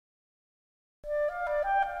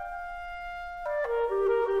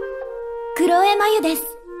黒江真由です。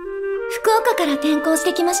福岡から転校し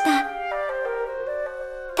てきました。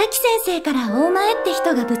滝先生から大前って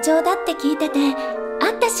人が部長だって聞いてて、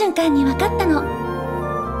会った瞬間に分かったの。あ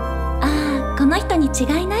あ、この人に違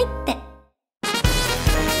いないって。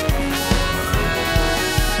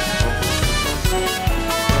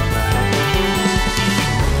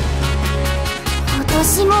今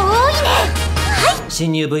年も多いね。はい。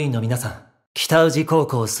新入部員の皆さん、北宇治高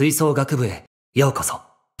校吹奏楽部へようこそ。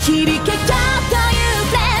こ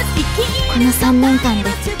の3年間で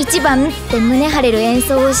一番って胸張れる演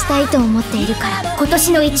奏をしたいと思っているから、今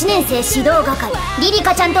年の1年生指導係リリ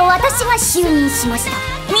カちゃんと私が就任しました。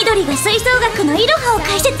緑が吹奏楽のいろはを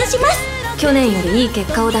解説します。去年よりいい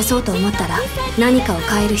結果を出そうと思ったら何かを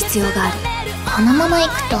変える必要がある。このままい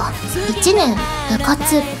くと1年部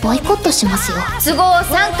活ボイコットしますよ。都合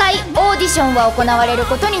3回オーディションは行われる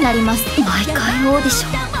ことになります。毎回オーディショ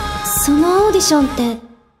ン。そのオーディションって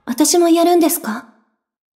私もやるんですか？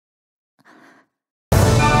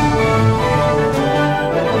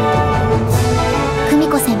久美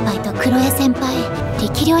子先輩と黒江先輩、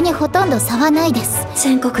力量にほとんど差はないです。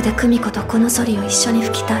全国で久美子とこのソリを一緒に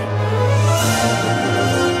吹きたい。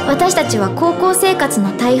私たちは高校生活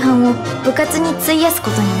の大半を部活に費やすこ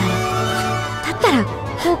とになる。だったら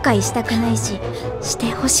後悔したくないし、し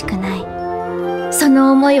てほしくない。そ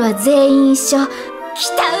の思いは全員一緒。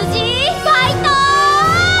北宇治ファイトー！